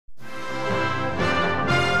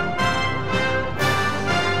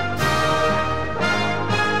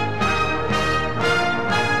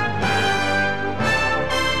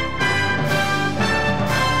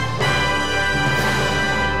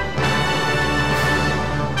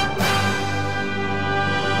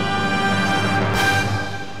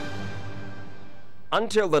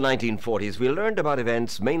Until the 1940s, we learned about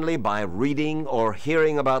events mainly by reading or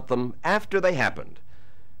hearing about them after they happened.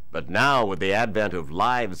 But now, with the advent of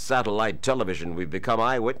live satellite television, we've become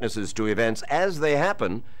eyewitnesses to events as they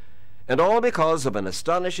happen, and all because of an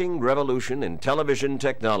astonishing revolution in television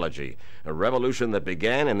technology, a revolution that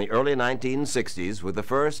began in the early 1960s with the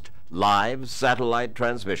first live satellite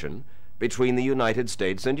transmission between the United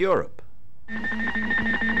States and Europe.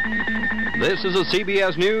 This is a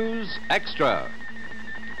CBS News Extra.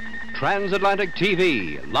 Transatlantic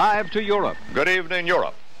TV, live to Europe. Good evening,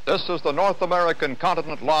 Europe. This is the North American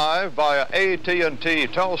continent live via AT&T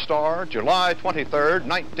Telstar, July 23rd,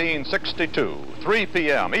 1962, 3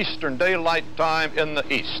 p.m. Eastern Daylight Time in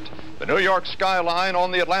the east. The New York skyline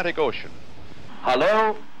on the Atlantic Ocean.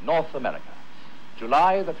 Hello, North America.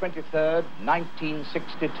 July the 23rd,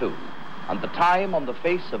 1962. And the time on the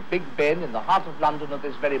face of Big Ben in the heart of London at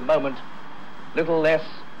this very moment, little less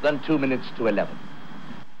than 2 minutes to 11.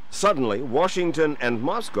 Suddenly, Washington and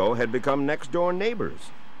Moscow had become next-door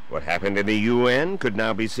neighbors. What happened in the UN could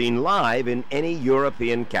now be seen live in any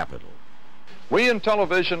European capital. We in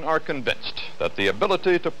television are convinced that the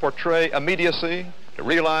ability to portray immediacy, to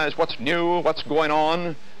realize what's new, what's going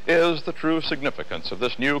on, is the true significance of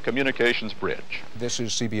this new communications bridge. This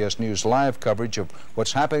is CBS News live coverage of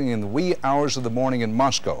what's happening in the wee hours of the morning in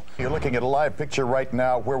Moscow. You're looking at a live picture right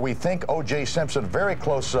now where we think O.J. Simpson very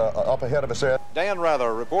close up ahead of us there. Dan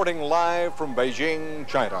Rather reporting live from Beijing,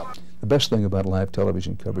 China. The best thing about live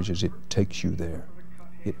television coverage is it takes you there.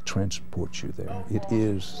 It transports you there. It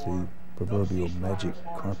is the proverbial magic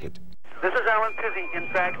carpet. This is Alan Tizzy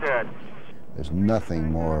in Baghdad. There's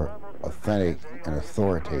nothing more authentic and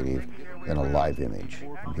authoritative than a live image,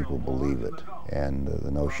 and people believe it. And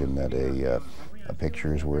the notion that a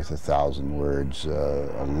picture is worth 1,000 words,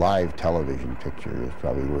 a live television picture is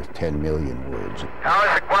probably worth 10 million words. How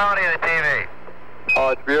is the quality of the TV? Oh,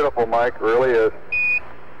 it's beautiful, Mike, it really is.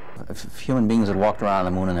 If human beings had walked around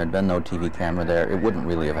on the moon and there'd been no TV camera there, it wouldn't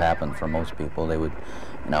really have happened for most people. They would,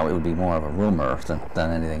 it would be more of a rumor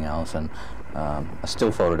than anything else, and a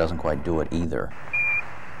still photo doesn't quite do it either.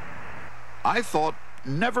 I thought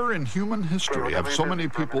never in human history have so many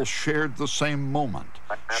people shared the same moment,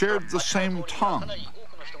 shared the same tongue,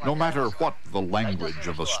 no matter what the language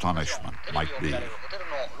of astonishment might be.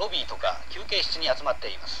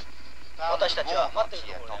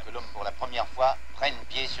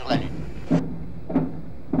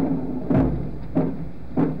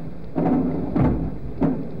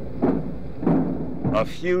 A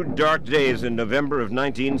few dark days in November of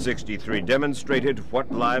 1963 demonstrated what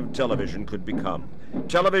live television could become.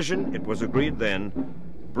 Television, it was agreed then,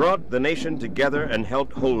 brought the nation together and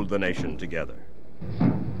helped hold the nation together.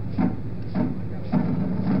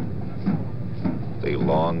 The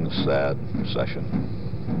long, sad procession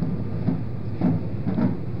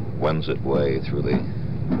wends its way through the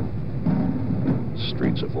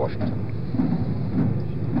streets of Washington.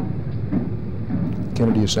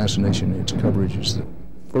 Kennedy assassination, its coverage is the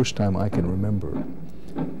first time I can remember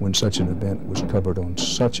when such an event was covered on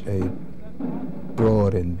such a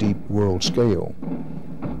broad and deep world scale,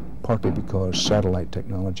 partly because satellite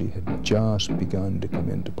technology had just begun to come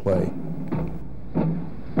into play.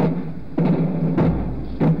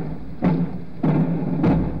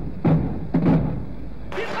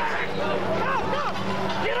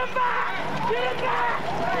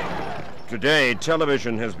 Today,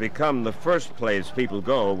 television has become the first place people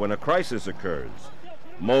go when a crisis occurs.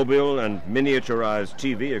 Mobile and miniaturized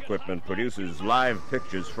TV equipment produces live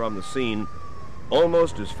pictures from the scene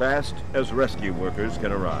almost as fast as rescue workers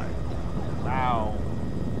can arrive. Wow.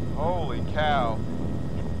 Holy cow.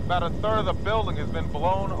 About a third of the building has been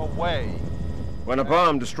blown away. When a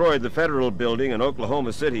bomb destroyed the federal building in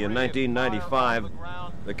Oklahoma City in 1995,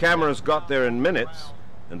 the cameras got there in minutes,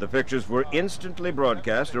 and the pictures were instantly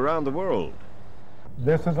broadcast around the world.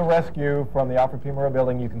 This is a rescue from the Alfred P. Murrah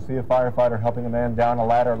building. You can see a firefighter helping a man down a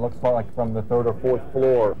ladder. It looks like from the 3rd or 4th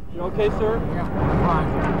floor. You okay, sir? Yeah,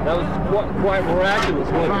 fine. That was quite miraculous,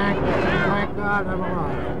 wasn't it? Thank God I'm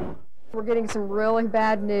alive. We're getting some really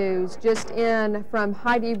bad news just in from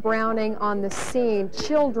Heidi Browning on the scene.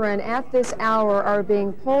 Children at this hour are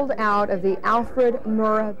being pulled out of the Alfred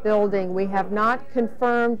Murrah building. We have not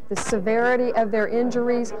confirmed the severity of their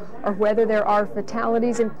injuries or whether there are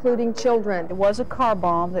fatalities, including children. It was a car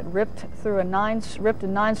bomb that ripped a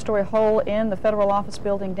 9-story hole in the federal office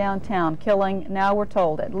building downtown, killing, now we're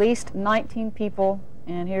told, at least 19 people.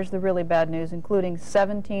 And here's the really bad news, including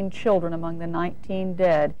 17 children among the 19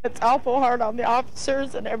 dead. It's awful hard on the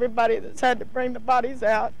officers and everybody that's had to bring the bodies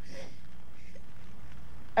out,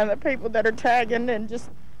 and the people that are tagging, and just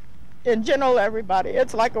in general everybody.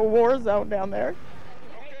 It's like a war zone down there.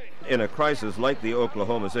 In a crisis like the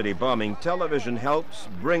Oklahoma City bombing, television helps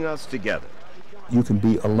bring us together. You can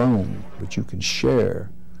be alone, but you can share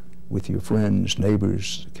with your friends,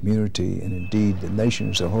 neighbors, the community, and indeed the nation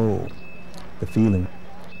as a whole, the feeling.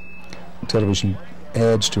 Television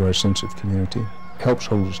adds to our sense of community, helps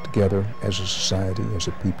hold us together as a society, as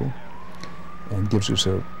a people, and gives us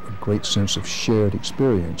a great sense of shared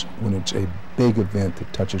experience when it's a big event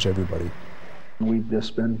that touches everybody. We've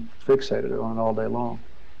just been fixated on it all day long.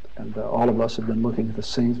 And all of us have been looking at the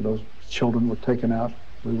scenes where those children were taken out.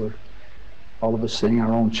 We were, all of us, seeing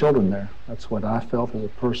our own children there. That's what I felt as a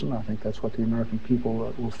person. I think that's what the American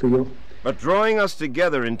people will feel. But drawing us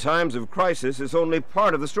together in times of crisis is only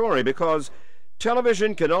part of the story, because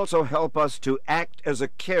television can also help us to act as a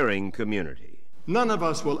caring community. None of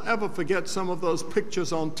us will ever forget some of those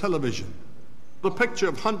pictures on television. The picture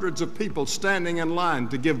of hundreds of people standing in line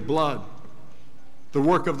to give blood. The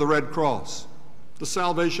work of the Red Cross, the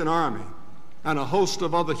Salvation Army, and a host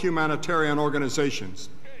of other humanitarian organizations,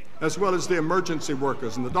 as well as the emergency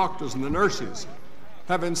workers and the doctors and the nurses,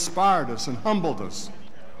 have inspired us and humbled us.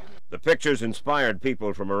 The pictures inspired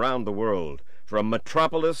people from around the world, from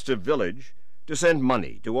metropolis to village, to send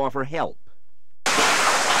money, to offer help.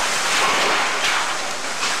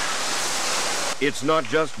 It's not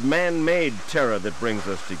just man-made terror that brings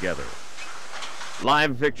us together.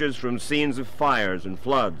 Live pictures from scenes of fires and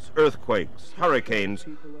floods, earthquakes, hurricanes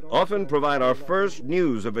often provide our first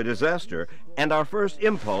news of a disaster and our first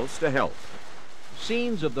impulse to help.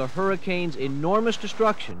 Scenes of the hurricane's enormous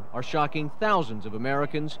destruction are shocking thousands of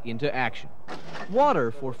Americans into action.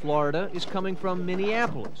 Water for Florida is coming from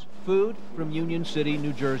Minneapolis, food from Union City,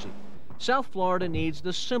 New Jersey. South Florida needs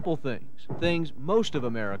the simple things, things most of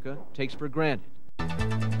America takes for granted.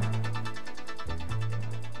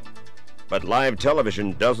 But live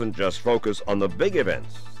television doesn't just focus on the big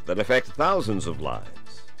events that affect thousands of lives.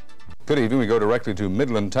 Good evening. We go directly to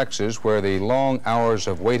Midland, Texas, where the long hours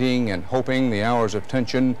of waiting and hoping, the hours of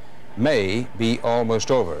tension, may be almost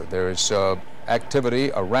over. There is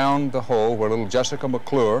activity around the hole where little Jessica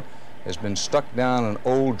McClure has been stuck down an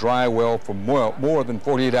old dry well for more than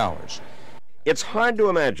 48 hours. It's hard to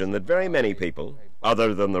imagine that very many people,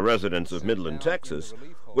 other than the residents of Midland, Texas,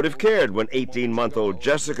 would have cared when 18-month-old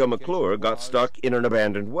Jessica McClure got stuck in an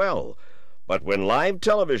abandoned well. But when live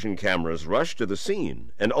television cameras rushed to the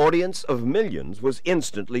scene, an audience of millions was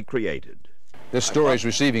instantly created. This story is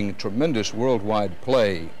receiving tremendous worldwide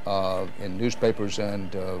play in newspapers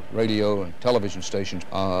and radio and television stations.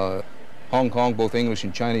 Hong Kong, both English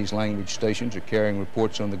and Chinese language stations are carrying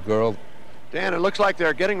reports on the girl. Dan, it looks like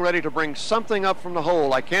they're getting ready to bring something up from the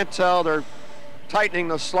hole. I can't tell. They're tightening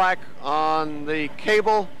the slack on the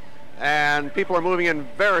cable, and people are moving in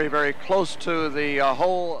very, very close to the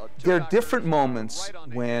hole. There are different moments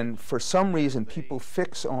when, for some reason, people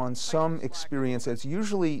fix on some experience that's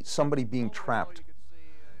usually somebody being trapped,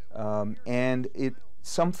 and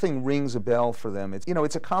something rings a bell for them.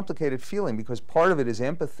 It's a complicated feeling, because part of it is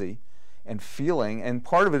empathy and feeling, and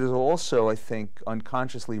part of it is also, I think,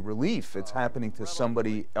 unconsciously relief. It's happening to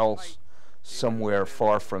somebody else somewhere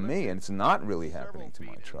far from me, and it's not really happening to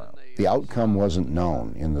my child. The outcome wasn't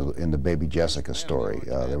known in the baby Jessica story.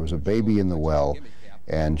 There was a baby in the well,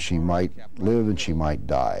 and she might live and she might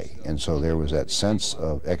die, and so there was that sense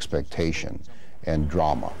of expectation and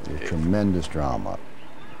drama, tremendous drama.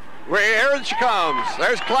 Here she comes.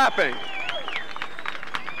 There's clapping.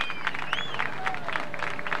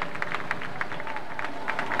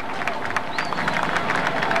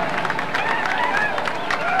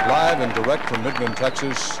 Live and direct from Midland,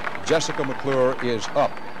 Texas, Jessica McClure is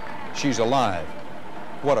up. She's alive.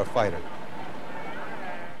 What a fighter.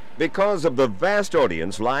 Because of the vast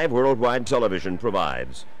audience live worldwide television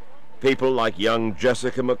provides, people like young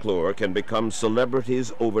Jessica McClure can become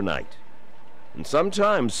celebrities overnight. And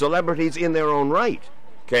sometimes celebrities in their own right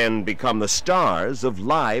can become the stars of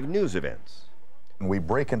live news events. We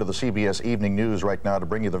break into the CBS Evening News right now to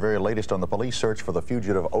bring you the very latest on the police search for the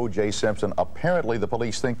fugitive O.J. Simpson. Apparently, the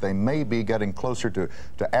police think they may be getting closer to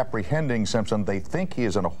apprehending Simpson. They think he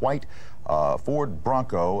is in a white Ford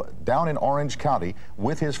Bronco down in Orange County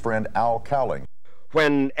with his friend Al Cowling.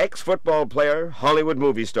 When ex-football player, Hollywood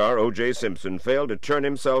movie star O.J. Simpson failed to turn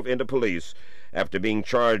himself into police after being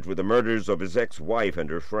charged with the murders of his ex-wife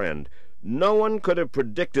and her friend, no one could have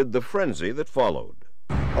predicted the frenzy that followed.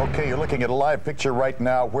 Okay, you're looking at a live picture right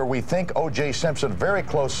now where we think O.J. Simpson, very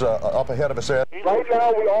close up ahead of us there. Right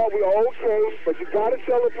now, we are okay, but you got to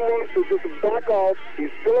tell the police to just back off. He's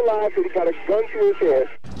still alive, but he got a gun to his head.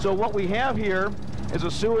 So what we have here is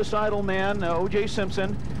a suicidal man, O.J.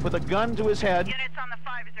 Simpson, with a gun to his head.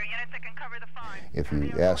 If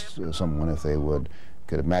you asked someone if they would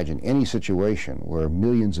could imagine any situation where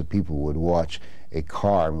millions of people would watch a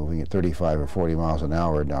car moving at 35 or 40 miles an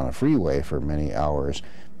hour down a freeway for many hours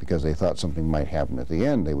because they thought something might happen at the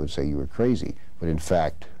end, they would say you were crazy. But in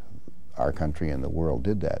fact, our country and the world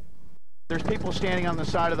did that. There's people standing on the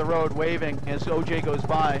side of the road waving as O.J. goes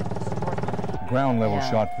by. Ground level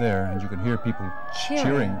shot there, and you can hear people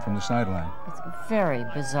cheering from the sideline. It's very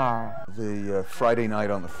bizarre. The Friday night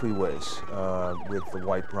on the freeways with the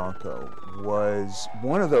white Bronco was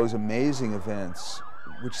one of those amazing events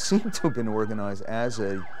which seemed to have been organized as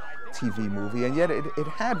a TV movie, and yet it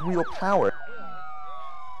had real power.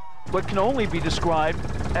 What can only be described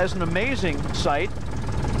as an amazing sight.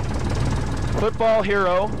 Football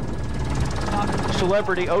hero,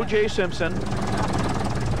 celebrity O.J. Simpson,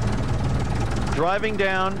 driving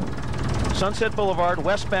down Sunset Boulevard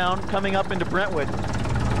westbound, coming up into Brentwood,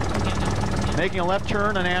 making a left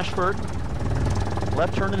turn on Ashford.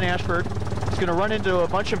 Left turn in Ashford. He's going to run into a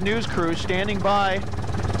bunch of news crews standing by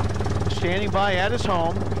at his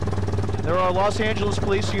home. There are Los Angeles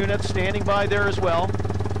police units standing by there as well.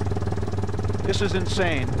 This is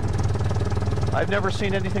insane. I've never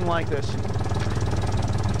seen anything like this.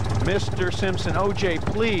 Mr. Simpson, O.J.,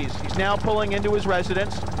 please. He's now pulling into his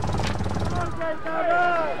residence.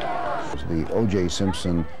 The O.J.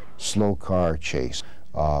 Simpson slow car chase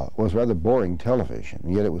was rather boring television,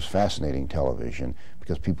 and yet it was fascinating television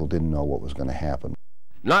because people didn't know what was going to happen.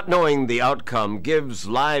 Not knowing the outcome gives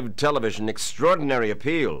live television extraordinary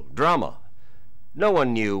appeal, drama. No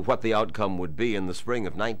one knew what the outcome would be in the spring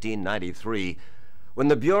of 1993 when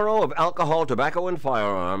the Bureau of Alcohol, Tobacco, and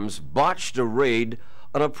Firearms botched a raid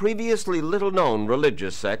on a previously little-known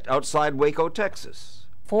religious sect outside Waco, Texas.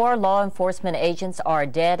 4 law enforcement agents are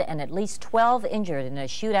dead and at least 12 injured in a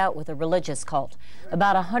shootout with a religious cult.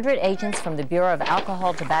 About 100 agents from the Bureau of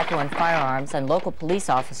Alcohol, Tobacco, and Firearms and local police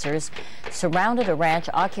officers surrounded a ranch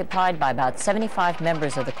occupied by about 75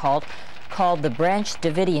 members of the cult called the Branch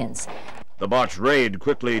Davidians. The botched raid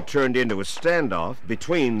quickly turned into a standoff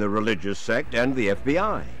between the religious sect and the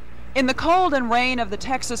FBI. In the cold and rain of the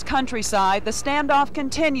Texas countryside, the standoff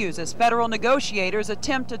continues as federal negotiators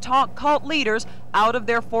attempt to talk cult leaders out of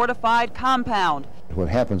their fortified compound. What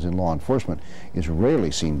happens in law enforcement is rarely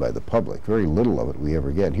seen by the public. Very little of it we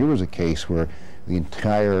ever get. Here was a case where the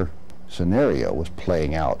entire scenario was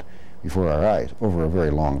playing out before our eyes over a very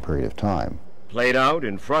long period of time. Played out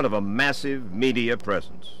in front of a massive media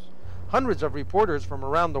presence. Hundreds of reporters from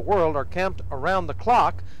around the world are camped around the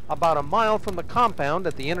clock about a mile from the compound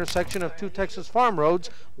at the intersection of 2 Texas farm roads,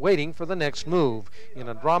 waiting for the next move in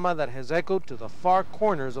a drama that has echoed to the far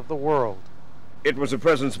corners of the world. It was a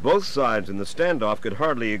presence both sides in the standoff could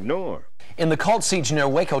hardly ignore. In the cult siege near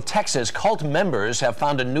Waco, Texas, cult members have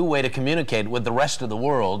found a new way to communicate with the rest of the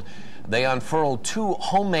world. They unfurled 2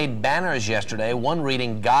 homemade banners yesterday, one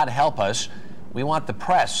reading, "God help us. We want the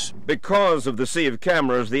press." Because of the sea of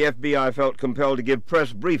cameras, the FBI felt compelled to give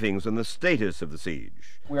press briefings on the status of the siege.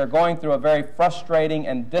 We are going through a very frustrating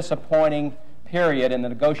and disappointing period in the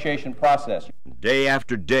negotiation process. Day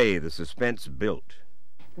after day, the suspense built.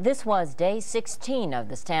 This was day 16 of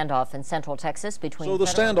the standoff in Central Texas between... So the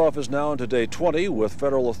standoff is now into day 20 with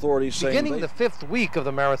federal authorities saying... Beginning the 5th week of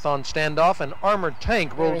the marathon standoff, an armored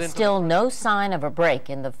tank rolled into... There is still no sign of a break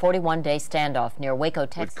in the 41-day standoff near Waco,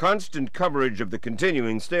 Texas. With constant coverage of the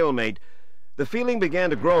continuing stalemate, the feeling began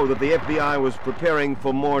to grow that the FBI was preparing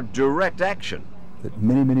for more direct action. That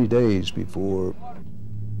many, many days before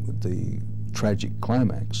the tragic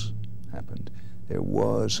climax happened, there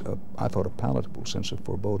was, I thought, a palatable sense of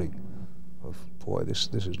foreboding of, boy, this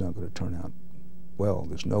is not going to turn out well.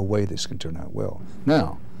 There's no way this can turn out well.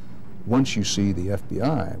 Now, once you see the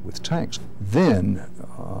FBI with tanks, then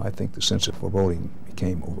I think the sense of foreboding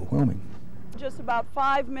became overwhelming. Just about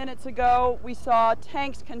 5 minutes ago, we saw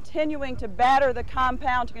tanks continuing to batter the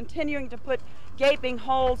compound, continuing to put gaping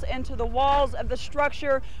holes into the walls of the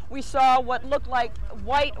structure. We saw what looked like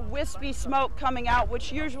white, wispy smoke coming out,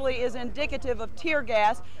 which usually is indicative of tear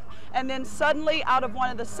gas. And then suddenly, out of one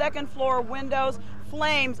of the second-floor windows,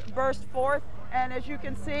 flames burst forth. And as you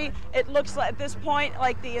can see, it looks like at this point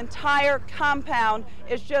like the entire compound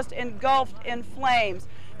is just engulfed in flames.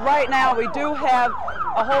 Right now, we do have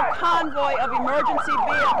a whole convoy of emergency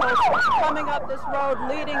vehicles coming up this road,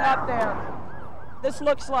 leading up there. This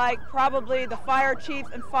looks like probably the fire chief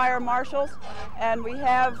and fire marshals, and we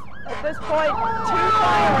have, at this point, 2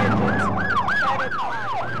 fire engines.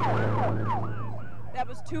 That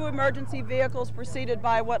was 2 emergency vehicles preceded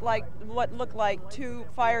by what looked like 2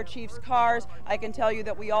 fire chiefs' cars. I can tell you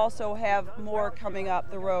that we also have more coming up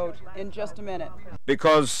the road in just a minute.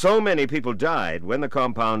 Because so many people died when the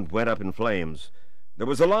compound went up in flames, There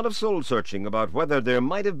was a lot of soul-searching about whether there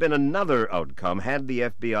might have been another outcome had the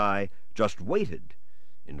FBI just waited.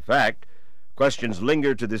 In fact, questions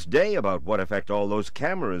linger to this day about what effect all those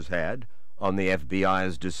cameras had on the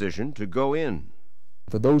FBI's decision to go in.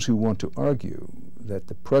 For those who want to argue that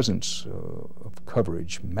the presence of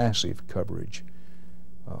coverage, massive coverage,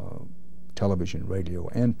 television, radio,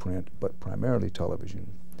 and print, but primarily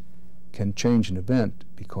television, can change an event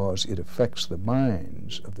because it affects the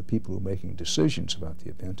minds of the people who are making decisions about the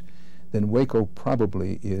event, then Waco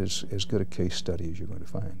probably is as good a case study as you're going to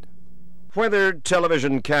find. Whether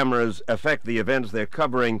television cameras affect the events they're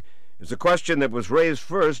covering is a question that was raised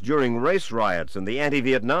first during race riots and the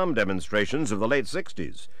anti-Vietnam demonstrations of the late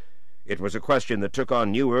 60s. It was a question that took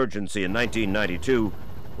on new urgency in 1992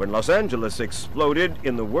 when Los Angeles exploded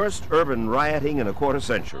in the worst urban rioting in a quarter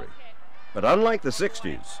century. But unlike the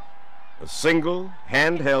 60s, a single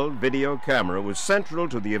handheld video camera was central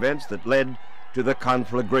to the events that led to the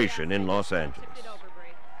conflagration in Los Angeles.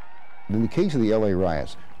 In the case of the LA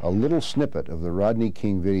riots, a little snippet of the Rodney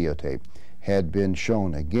King videotape had been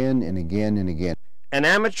shown again and again and again. An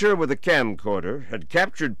amateur with a camcorder had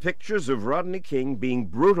captured pictures of Rodney King being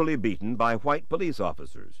brutally beaten by white police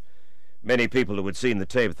officers. Many people who had seen the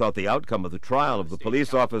tape thought the outcome of the trial of the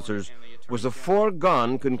police officers was a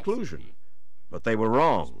foregone conclusion, but they were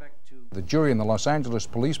wrong. The jury in the Los Angeles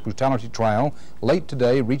police brutality trial late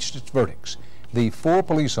today reached its verdicts. The 4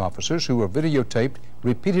 police officers who were videotaped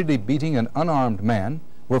repeatedly beating an unarmed man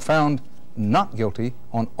were found not guilty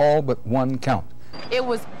on all but one count. It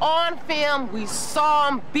was on film. We saw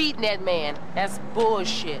him beating that man. That's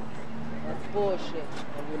bullshit. That's bullshit.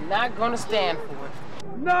 And we're not going to stand for it.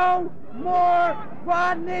 No more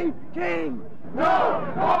Rodney King!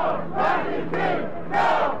 No more Rodney King!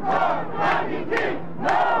 No more Rodney King!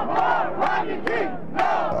 No more Rodney King!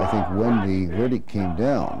 No! I think when the verdict came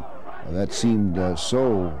down, that seemed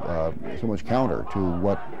so much counter to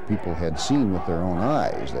what people had seen with their own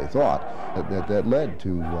eyes. They thought that led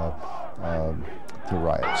to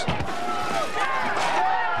riots.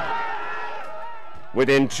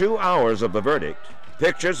 Within 2 hours of the verdict,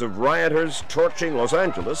 pictures of rioters torching Los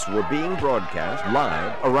Angeles were being broadcast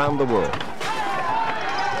live around the world.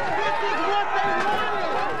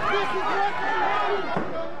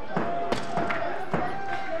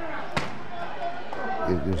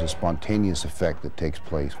 There's a spontaneous effect that takes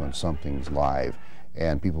place when something's live,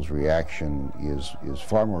 and people's reaction is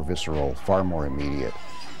far more visceral, far more immediate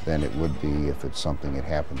than it would be if it's something that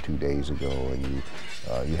happened 2 days ago, and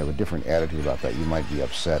you have a different attitude about that. You might be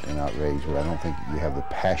upset and outraged, but I don't think you have the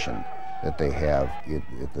passion that they have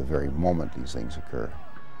at the very moment these things occur.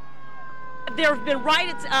 There have been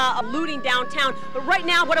riots looting downtown, but right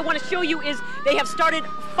now what I want to show you is they have started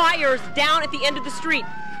fires down at the end of the street.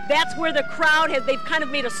 That's where the crowd they've kind of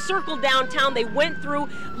made a circle downtown. They went through,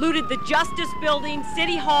 looted the Justice Building,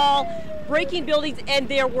 City Hall, breaking buildings, and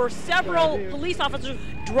there were several police officers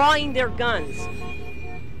drawing their guns.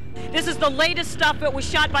 This is the latest stuff that was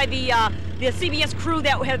shot by the CBS crew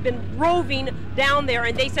that have been roving down there,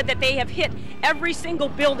 and they said that they have hit every single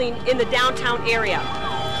building in the downtown area.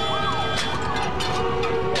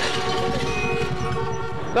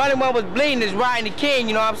 The only one was bleeding is Rodney King,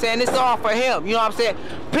 you know what I'm saying? It's all for him, you know what I'm saying?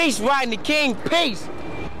 Peace, Rodney King, peace!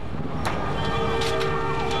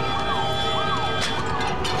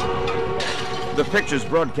 The pictures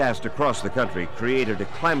broadcast across the country created a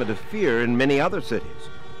climate of fear in many other cities.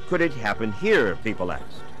 Could it happen here, people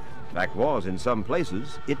asked. Fact was, in some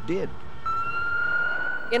places, it did.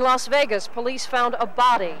 In Las Vegas, police found a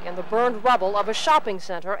body in the burned rubble of a shopping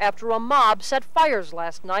center after a mob set fires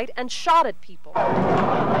last night and shot at people.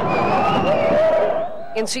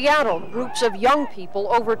 In Seattle, groups of young people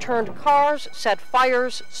overturned cars, set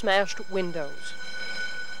fires, smashed windows.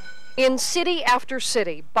 In city after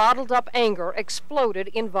city, bottled-up anger exploded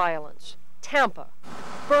in violence. Tampa,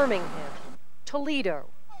 Birmingham, Toledo,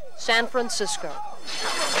 San Francisco.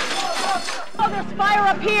 Oh, there's fire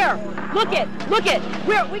up here! Look it!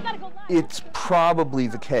 We gotta go live. It's probably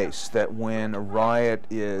the case that when a riot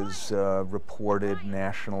is reported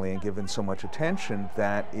nationally and given so much attention,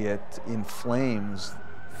 that it inflames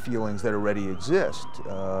feelings that already exist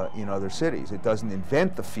in other cities. It doesn't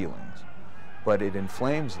invent the feelings, but it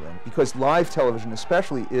inflames them. Because live television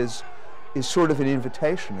especially is sort of an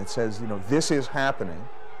invitation. It says, you know, this is happening.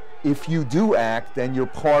 If you do act, then you're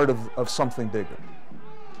part of something bigger.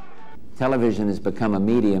 Television has become a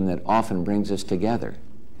medium that often brings us together.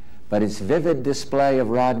 But its vivid display of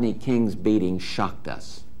Rodney King's beating shocked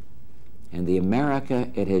us. And the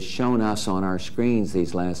America it has shown us on our screens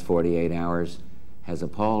these last 48 hours has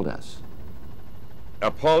appalled us.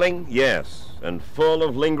 Appalling, yes, and full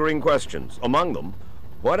of lingering questions. Among them,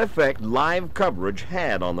 what effect live coverage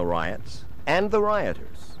had on the riots and the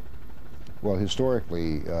rioters. Well,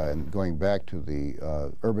 historically, and going back to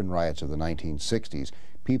the urban riots of the 1960s,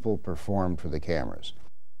 people performed for the cameras.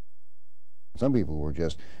 Some people were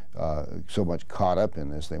just so much caught up in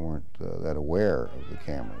this, they weren't that aware of the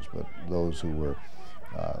cameras, but those who were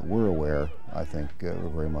aware, I think, were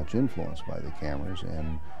very much influenced by the cameras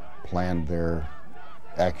and planned their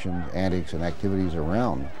actions, antics, and activities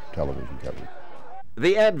around television coverage.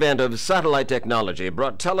 The advent of satellite technology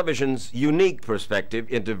brought television's unique perspective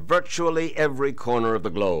into virtually every corner of the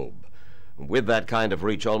globe. With that kind of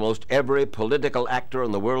reach, almost every political actor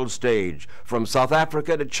on the world stage, from South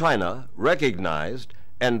Africa to China, recognized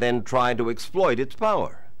and then tried to exploit its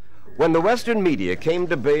power. When the Western media came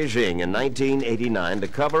to Beijing in 1989 to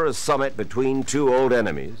cover a summit between two old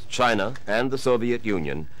enemies, China and the Soviet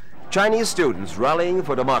Union, Chinese students rallying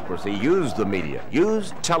for democracy used the media,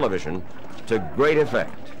 used television to great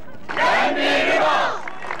effect.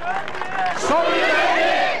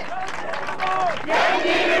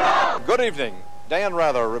 Good evening. Dan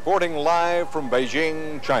Rather reporting live from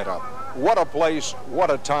Beijing, China. What a place, what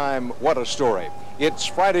a time, what a story. It's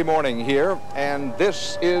Friday morning here, and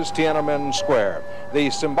this is Tiananmen Square, the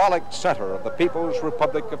symbolic center of the People's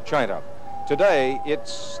Republic of China. Today,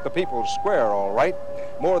 it's the People's Square, all right.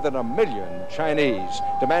 More than 1 million Chinese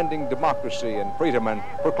demanding democracy and freedom and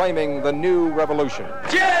proclaiming the new revolution.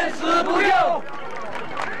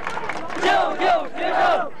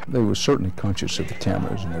 They were certainly conscious of the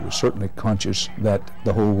cameras, and they were certainly conscious that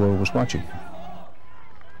the whole world was watching.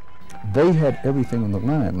 They had everything on the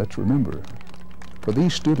line, let's remember. For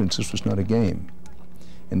these students, this was not a game,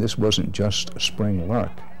 and this wasn't just a spring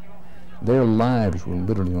lark. Their lives were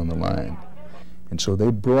literally on the line, and so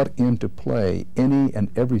they brought into play any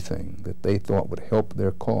and everything that they thought would help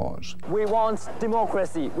their cause. We want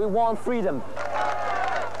democracy, we want freedom.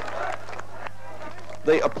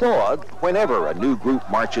 They applaud whenever a new group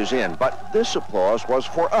marches in, but this applause was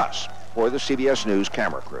for us, for the CBS News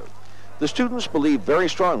camera crew. The students believe very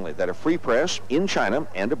strongly that a free press in China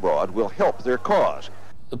and abroad will help their cause.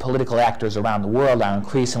 The political actors around the world are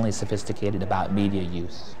increasingly sophisticated about media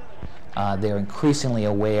use. They're increasingly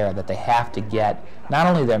aware that they have to get not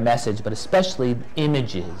only their message, but especially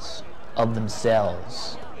images of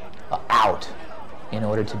themselves out in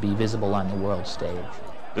order to be visible on the world stage.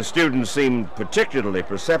 The students seemed particularly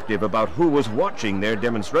perceptive about who was watching their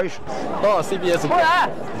demonstrations. Oh, CBS.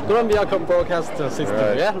 Columbia Broadcast System.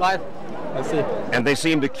 Right. Yeah, live. I see. And they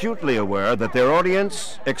seemed acutely aware that their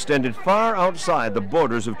audience extended far outside the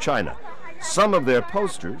borders of China. Some of their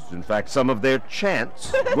posters, in fact, some of their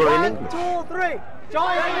chants, were in English. 1, 2, 3.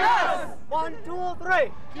 Join us! 1, 2,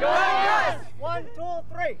 3. Join us! 1, 2,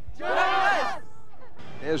 3. Join us!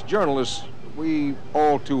 As journalists, we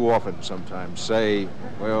all too often sometimes say,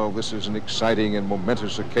 well, this is an exciting and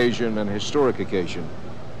momentous occasion and a historic occasion.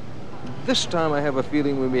 This time I have a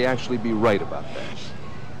feeling we may actually be right about that.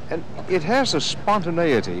 And it has a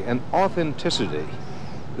spontaneity and authenticity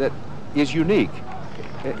that is unique.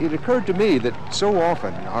 It occurred to me that so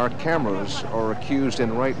often our cameras are accused,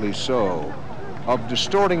 and rightly so, of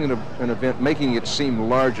distorting an event, making it seem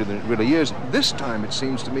larger than it really is. This time it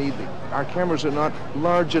seems to me that our cameras are not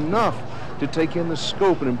large enough to take in the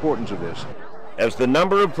scope and importance of this. As the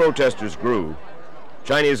number of protesters grew,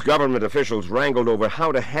 Chinese government officials wrangled over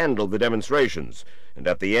how to handle the demonstrations, and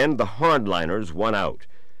at the end the hardliners won out.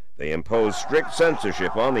 They imposed strict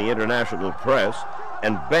censorship on the international press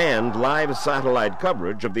and banned live satellite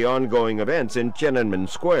coverage of the ongoing events in Tiananmen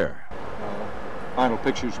Square. Final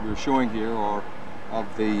pictures we're showing here are of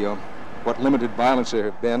the what limited violence there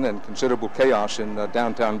have been and considerable chaos in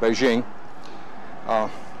downtown Beijing.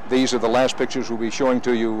 These are the last pictures we'll be showing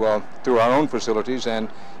to you through our own facilities, and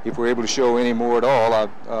if we're able to show any more at all,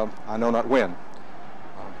 I know not when.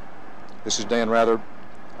 This is Dan Rather,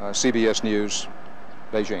 CBS News,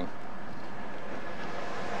 Beijing.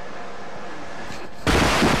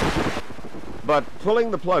 But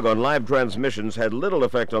pulling the plug on live transmissions had little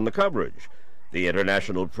effect on the coverage. The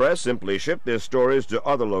international press simply shipped their stories to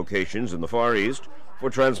other locations in the Far East for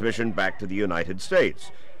transmission back to the United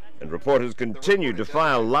States. And reporters continued to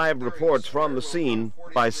file live reports from the scene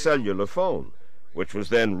by cellular phone, which was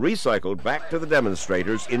then recycled back to the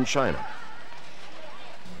demonstrators in China.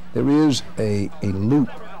 There is a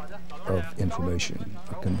loop of information,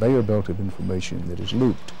 a conveyor belt of information that is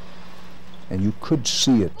looped. And you could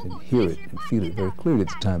see it and hear it and feel it very clearly at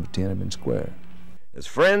the time of Tiananmen Square. As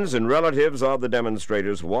friends and relatives of the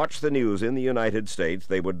demonstrators watched the news in the United States,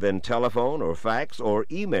 they would then telephone or fax or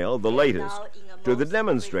email the latest to the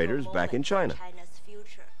demonstrators back in China.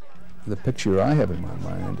 the picture I have in my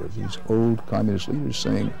mind of these old communist leaders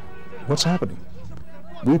saying, what's happening?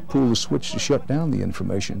 We pulled the switch to shut down the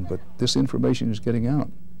information, but this information is getting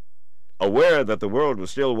out. Aware that the world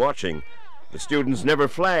was still watching, the students never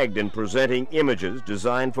flagged in presenting images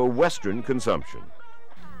designed for Western consumption.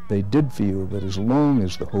 They did feel that as long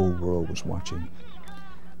as the whole world was watching,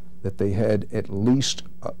 that they had at least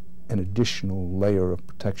an additional layer of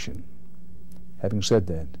protection. Having said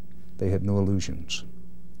that, they had no illusions.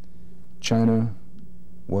 China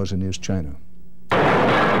was and is China.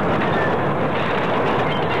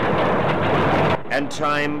 And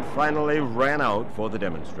time finally ran out for the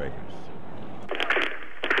demonstrators.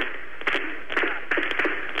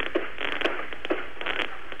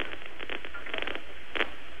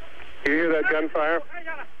 You hear that gunfire?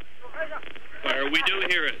 Fire, we do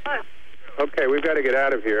hear it. Okay, we've got to get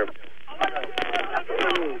out of here.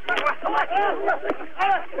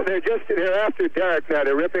 They're after Derek now.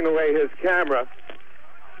 They're ripping away his camera.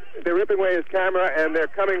 They're ripping away his camera, and they're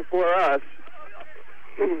coming for us.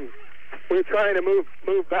 We're trying to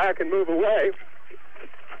move back and move away.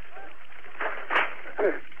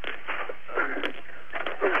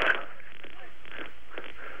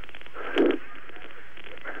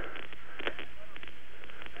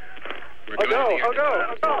 Oh go! Oh go!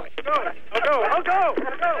 Oh go! Oh go! Oh go!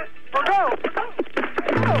 Oh go!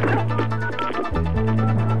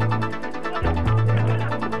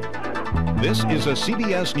 This is a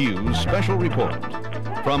CBS News special report.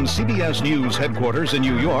 From CBS News headquarters in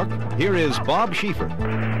New York, here is Bob Schieffer.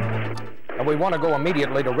 And we want to go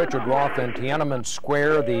immediately to Richard Roth in Tiananmen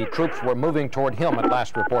Square. The troops were moving toward him at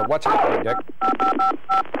last report. What's happening, Dick?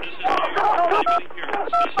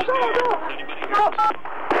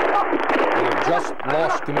 We have just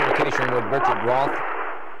lost communication with Richard Roth.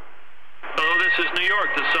 Hello, this is New York.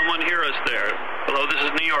 Does someone hear us there? Hello, this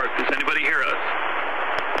is New York. Does anybody hear us?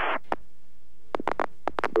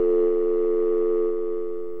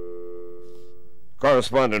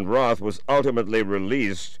 Correspondent Roth was ultimately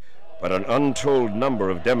released, but an untold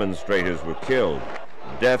number of demonstrators were killed.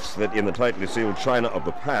 Deaths that in the tightly sealed China of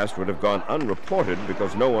the past would have gone unreported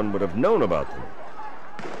because no one would have known about them.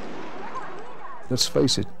 Let's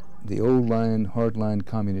face it, the old-line, hard-line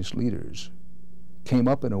communist leaders came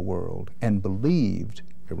up in a world and believed,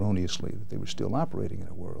 erroneously, that they were still operating in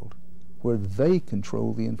a world where they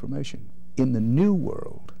control the information. In the new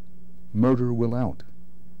world, murder will out.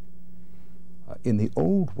 In the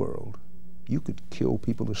old world, you could kill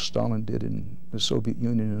people as Stalin did in the Soviet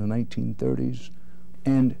Union in the 1930s,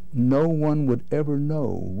 and no one would ever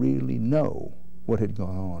know, really know, what had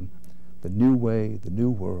gone on. The new way, the new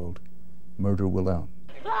world, murder will out.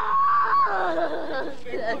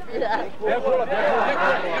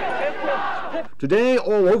 Today,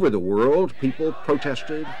 all over the world, people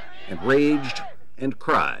protested and raged and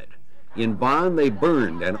cried. In Bonn, they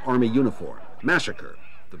burned an army uniform. Massacre,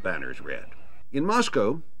 the banners read. In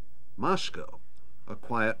Moscow, a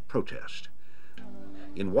quiet protest.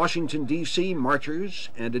 In Washington, D.C., marchers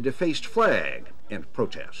and a defaced flag and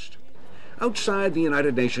protest. Outside the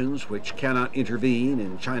United Nations, which cannot intervene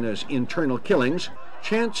in China's internal killings,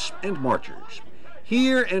 chants and marchers.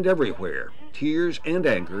 Here and everywhere, tears and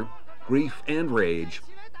anger, grief and rage,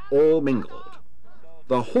 all mingled.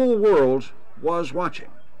 The whole world was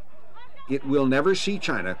watching. It will never see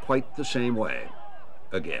China quite the same way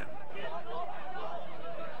again.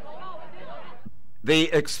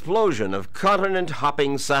 The explosion of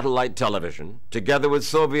continent-hopping satellite television, together with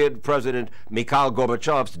Soviet President Mikhail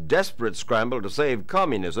Gorbachev's desperate scramble to save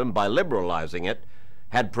communism by liberalizing it,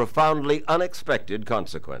 had profoundly unexpected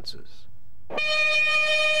consequences.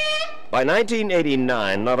 By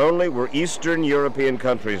 1989, not only were Eastern European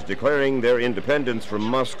countries declaring their independence from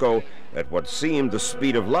Moscow at what seemed the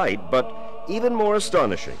speed of light, but even more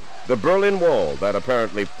astonishing, the Berlin Wall, that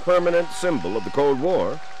apparently permanent symbol of the Cold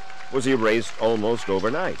War, was erased almost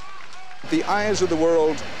overnight. The eyes of the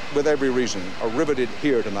world, with every reason, are riveted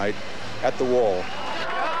here tonight at the wall.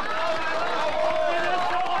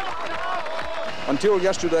 Until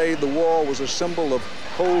yesterday, the wall was a symbol of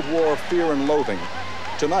Cold War fear and loathing.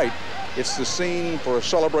 Tonight, it's the scene for a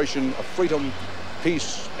celebration of freedom,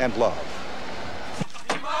 peace, and love.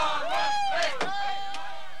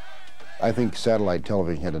 I think satellite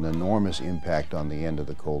television had an enormous impact on the end of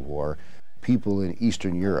the Cold War. People in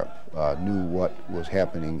Eastern Europe knew what was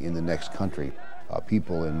happening in the next country.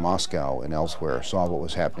 People in Moscow and elsewhere saw what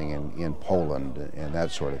was happening in Poland and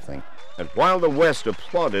that sort of thing. And while the West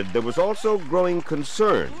applauded, there was also growing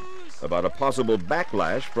concern about a possible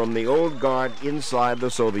backlash from the old guard inside the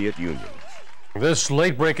Soviet Union. This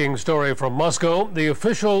late-breaking story from Moscow, the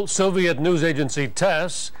official Soviet news agency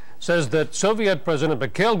TASS says that Soviet President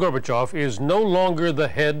Mikhail Gorbachev is no longer the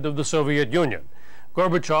head of the Soviet Union.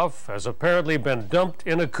 Gorbachev has apparently been dumped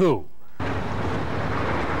in a coup.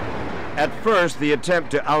 At first, the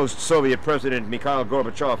attempt to oust Soviet President Mikhail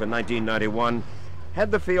Gorbachev in 1991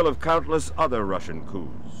 had the feel of countless other Russian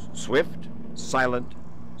coups: swift, silent,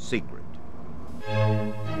 secret.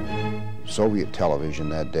 Soviet television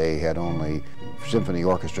that day had only symphony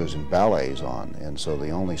orchestras and ballets on, and so the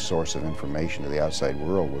only source of information to the outside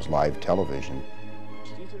world was live television.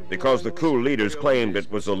 Because the coup leaders claimed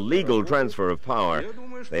it was a legal transfer of power,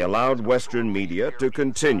 they allowed Western media to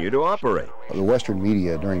continue to operate. The Western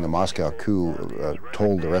media during the Moscow coup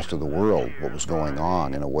told the rest of the world what was going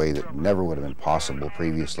on in a way that never would have been possible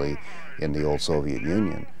previously in the old Soviet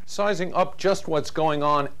Union. Sizing up just what's going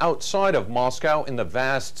on outside of Moscow in the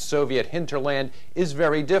vast Soviet hinterland is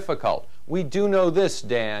very difficult. We do know this,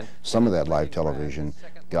 Dan. Some of that live television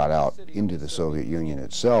got out into the Soviet Union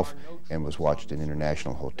itself and was watched in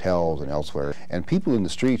international hotels and elsewhere. And people in the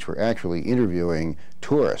streets were actually interviewing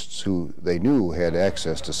tourists who they knew had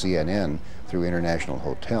access to CNN through international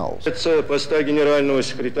hotels.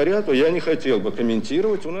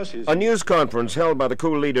 A news conference held by the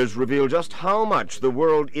coup leaders revealed just how much the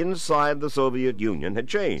world inside the Soviet Union had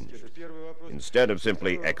changed. Instead of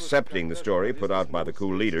simply accepting the story put out by the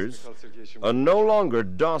coup leaders, a no longer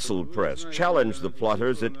docile press challenged the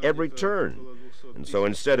plotters at every turn. And so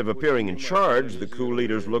instead of appearing in charge, the coup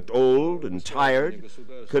leaders looked old and tired,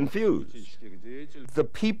 confused. The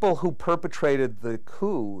people who perpetrated the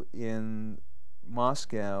coup in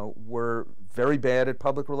Moscow were very bad at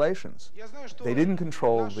public relations. They didn't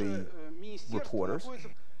control the reporters.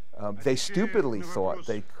 They stupidly thought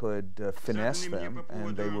they could finesse them,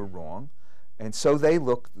 and they were wrong. And so they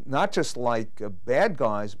looked not just like bad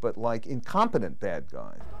guys, but like incompetent bad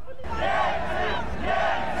guys.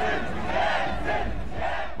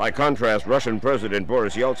 By contrast, Russian President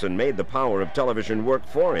Boris Yeltsin made the power of television work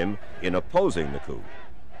for him in opposing the coup.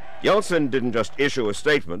 Yeltsin didn't just issue a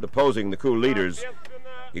statement opposing the coup leaders.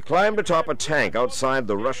 He climbed atop a tank outside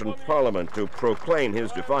the Russian parliament to proclaim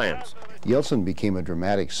his defiance. Yeltsin became a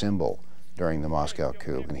dramatic symbol during the Moscow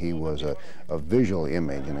coup, and he was a visual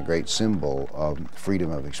image and a great symbol of freedom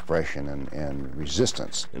of expression and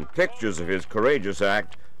resistance. And pictures of his courageous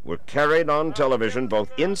act were carried on television both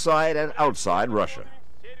inside and outside Russia.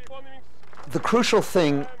 The crucial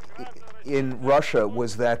thing in Russia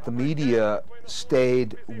was that the media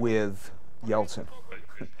stayed with Yeltsin.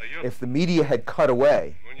 If the media had cut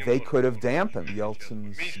away, they could have dampened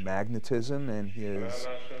Yeltsin's magnetism and his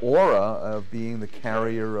aura of being the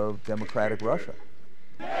carrier of democratic Russia.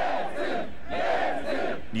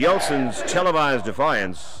 Yeltsin's televised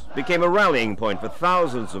defiance became a rallying point for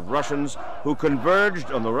thousands of Russians who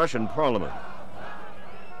converged on the Russian parliament.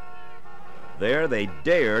 There they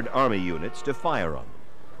dared army units to fire on them.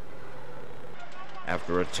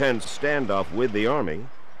 After a tense standoff with the army,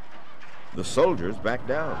 the soldiers backed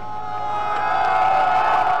down.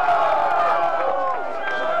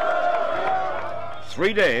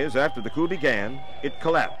 3 days after the coup began, it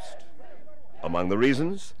collapsed. Among the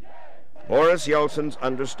reasons, Boris Yeltsin's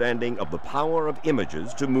understanding of the power of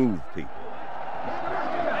images to move people.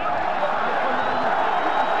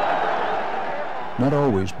 Not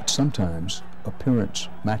always, but sometimes, appearance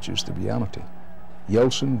matches the reality.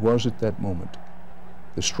 Yeltsin was at that moment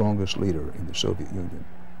the strongest leader in the Soviet Union.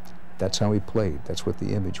 That's how he played. That's what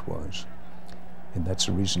the image was. And that's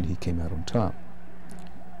the reason he came out on top.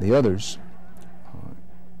 The others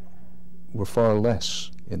were far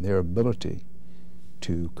less in their ability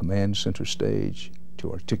to command center stage,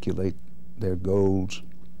 to articulate their goals,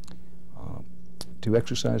 to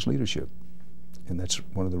exercise leadership. And that's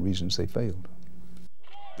one of the reasons they failed.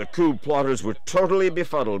 The coup plotters were totally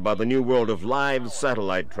befuddled by the new world of live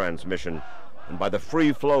satellite transmission and by the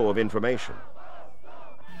free flow of information.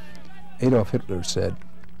 Adolf Hitler said,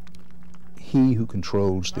 "He who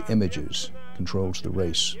controls the images controls the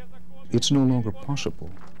race." It's no longer possible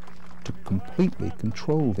to completely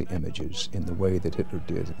control the images in the way that Hitler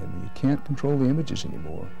did. And when you can't control the images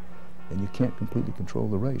anymore, then you can't completely control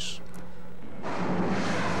the race.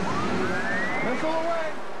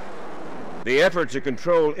 The effort to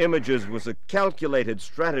control images was a calculated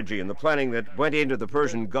strategy in the planning that went into the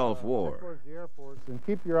Persian Gulf War. And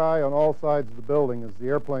keep your eye on all sides of the building as the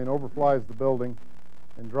airplane overflies the building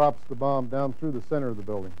and drops the bomb down through the center of the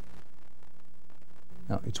building.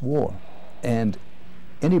 Now, it's war, and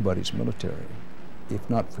anybody's military, if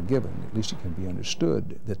not forgiven, at least it can be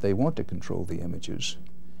understood that they want to control the images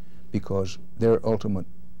because their ultimate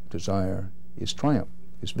desire is triumph,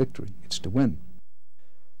 is victory, it's to win.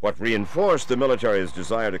 What reinforced the military's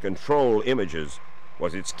desire to control images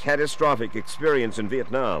was its catastrophic experience in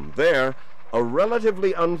Vietnam. There, a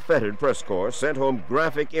relatively unfettered press corps sent home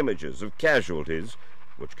graphic images of casualties,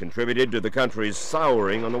 which contributed to the country's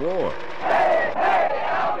souring on the war.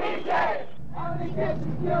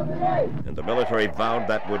 And the military vowed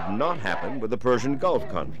that would not happen with the Persian Gulf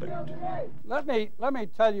conflict. Let me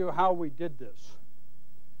tell you how we did this.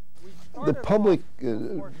 The public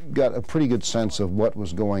got a pretty good sense of what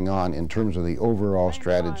was going on in terms of the overall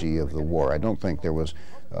strategy of the war. I don't think there was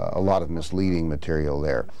a lot of misleading material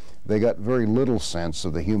there. They got very little sense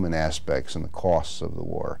of the human aspects and the costs of the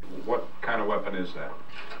war. What kind of weapon is that?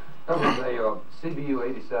 That was a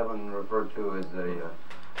CBU-87, referred to as a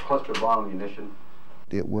cluster bomb munition.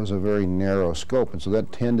 It was a very narrow scope, and so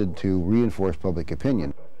that tended to reinforce public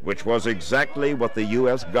opinion. Which was exactly what the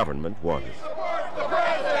U.S. government wanted.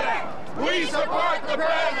 We support the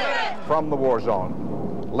president! From the war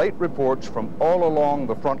zone, late reports from all along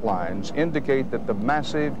the front lines indicate that the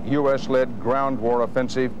massive U.S.-led ground war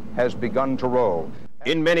offensive has begun to roll.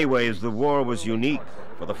 In many ways, the war was unique.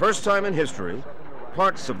 For the first time in history,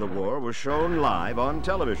 parts of the war were shown live on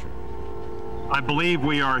television. I believe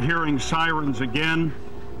we are hearing sirens again.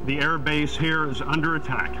 The air base here is under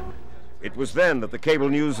attack. It was then that the cable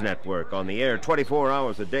news network, on the air 24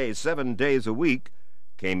 hours a day, 7 days a week,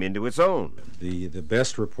 came into its own. The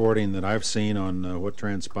best reporting that I've seen on what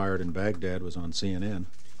transpired in Baghdad was on CNN.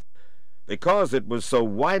 Because it was so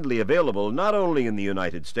widely available, not only in the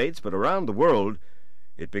United States, but around the world,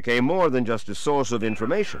 it became more than just a source of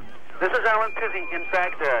information. This is Alan Tizzy in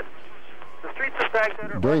Baghdad. The streets of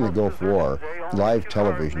Baghdad are... During the Gulf War, live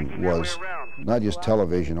television was not just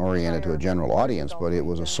television oriented to a general audience, but it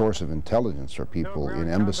was a source of intelligence for people in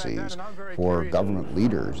embassies, for government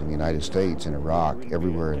leaders in the United States, in Iraq,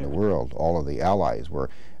 everywhere in the world. All of the allies were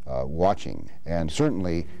watching, and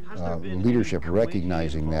certainly leadership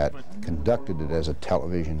recognizing that conducted it as a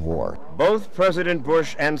television war. Both President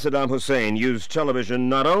Bush and Saddam Hussein used television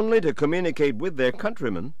not only to communicate with their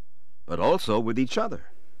countrymen, but also with each other.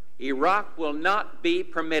 Iraq will not be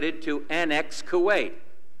permitted to annex Kuwait.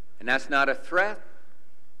 And that's not a threat,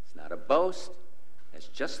 it's not a boast, it's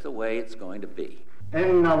just the way it's going to be.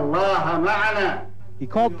 He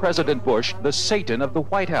called President Bush the Satan of the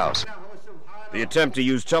White House. The attempt to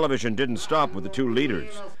use television didn't stop with the two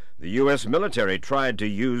leaders. The U.S. military tried to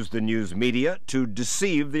use the news media to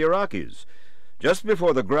deceive the Iraqis. Just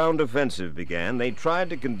before the ground offensive began, they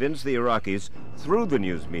tried to convince the Iraqis, through the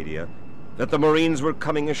news media, that the Marines were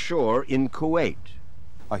coming ashore in Kuwait.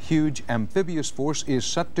 A huge amphibious force is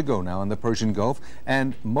set to go now in the Persian Gulf,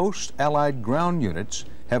 and most Allied ground units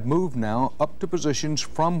have moved now up to positions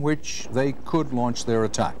from which they could launch their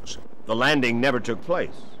attacks. The landing never took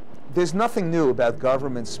place. There's nothing new about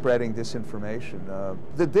governments spreading disinformation.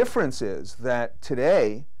 The difference is that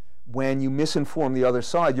today, when you misinform the other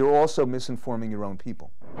side, you're also misinforming your own people.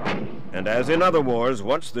 And as in other wars,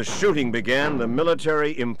 once the shooting began, the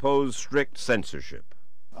military imposed strict censorship.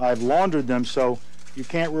 I've laundered them so you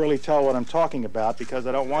can't really tell what I'm talking about because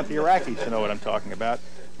I don't want the Iraqis to know what I'm talking about.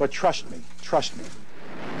 But trust me, trust me.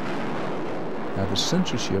 Now the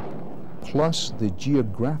censorship plus the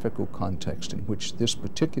geographical context in which this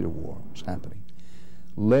particular war was happening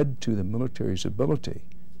led to the military's ability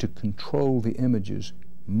to control the images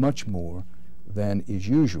much more than is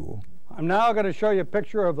usual. I'm now going to show you a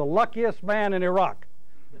picture of the luckiest man in Iraq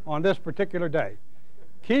on this particular day.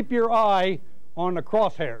 Keep your eye on the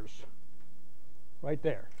crosshairs. Right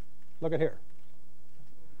there. Look at here.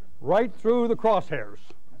 Right through the crosshairs.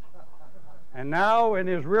 And now in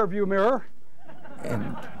his rearview mirror.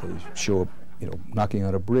 And they show, knocking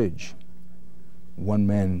out a bridge. One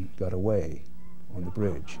man got away on the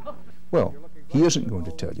bridge. Well, he isn't going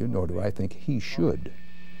to tell you, nor do I think he should,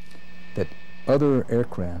 that other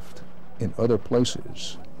aircraft in other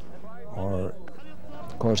places are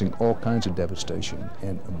causing all kinds of devastation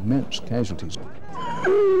and immense casualties.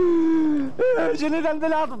 جندا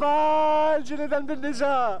بالأطفال جندا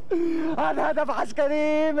بالنساء هذا هدف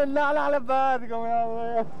عسكري من نعل على بادكم يا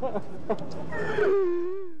الله.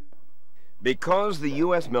 Because the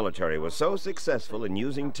U.S. military was so successful in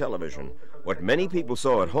using television, what many people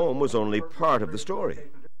saw at home was only part of the story.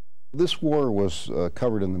 This war was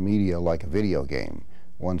covered in the media like a video game.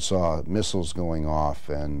 One saw missiles going off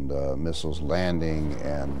and missiles landing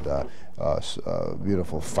and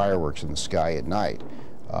beautiful fireworks in the sky at night.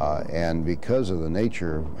 And because of the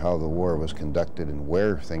nature of how the war was conducted and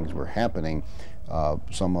where things were happening,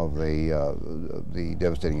 some of the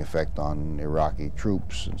devastating effect on Iraqi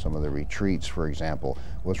troops and some of the retreats, for example,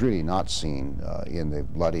 was really not seen in the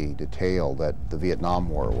bloody detail that the Vietnam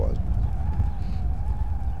War was.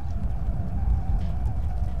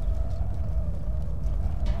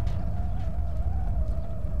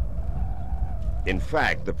 In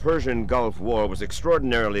fact, the Persian Gulf War was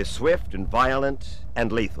extraordinarily swift and violent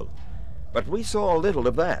and lethal. But we saw little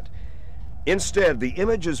of that. Instead, the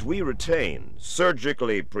images we retain,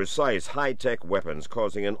 surgically precise high-tech weapons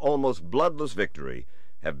causing an almost bloodless victory,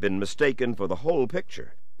 have been mistaken for the whole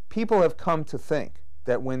picture. People have come to think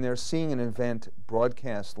that when they're seeing an event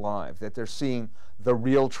broadcast live, that they're seeing the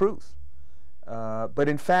real truth. But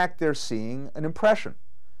in fact, they're seeing an impression.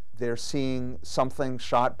 They're seeing something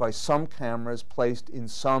shot by some cameras placed in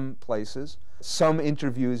some places, some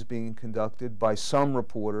interviews being conducted by some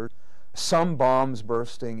reporters, some bombs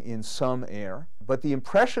bursting in some air. But the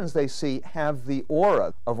impressions they see have the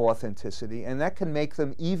aura of authenticity, and that can make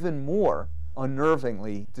them even more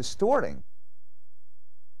unnervingly distorting.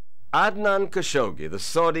 Adnan Khashoggi, the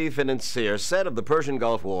Saudi financier, said of the Persian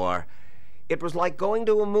Gulf War, "It was like going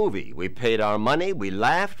to a movie. We paid our money, we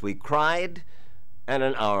laughed, we cried, and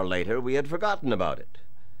an hour later we had forgotten about it."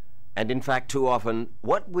 And in fact, too often,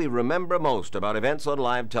 what we remember most about events on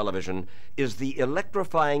live television is the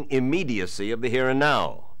electrifying immediacy of the here and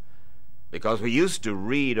now. Because we used to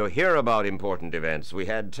read or hear about important events, we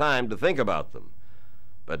had time to think about them.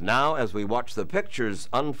 But now, as we watch the pictures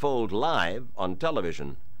unfold live on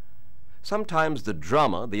television, sometimes the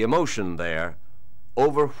drama, the emotion there,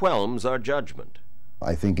 overwhelms our judgment.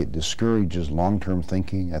 I think it discourages long-term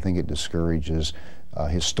thinking. I think it discourages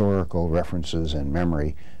historical references and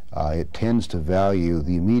memory. It tends to value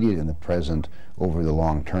the immediate and the present over the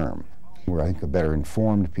long term. We're, I think, a better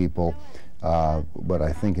informed people, but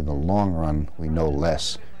I think in the long run we know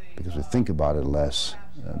less because we think about it less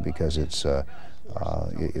because it's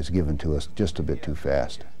given to us just a bit too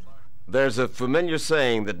fast. There's a familiar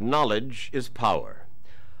saying that knowledge is power,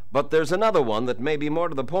 but there's another one that may be more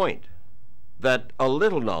to the point, that a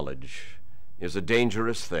little knowledge is a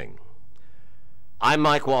dangerous thing. I'm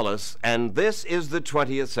Mike Wallace, and this is the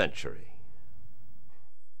 20th Century.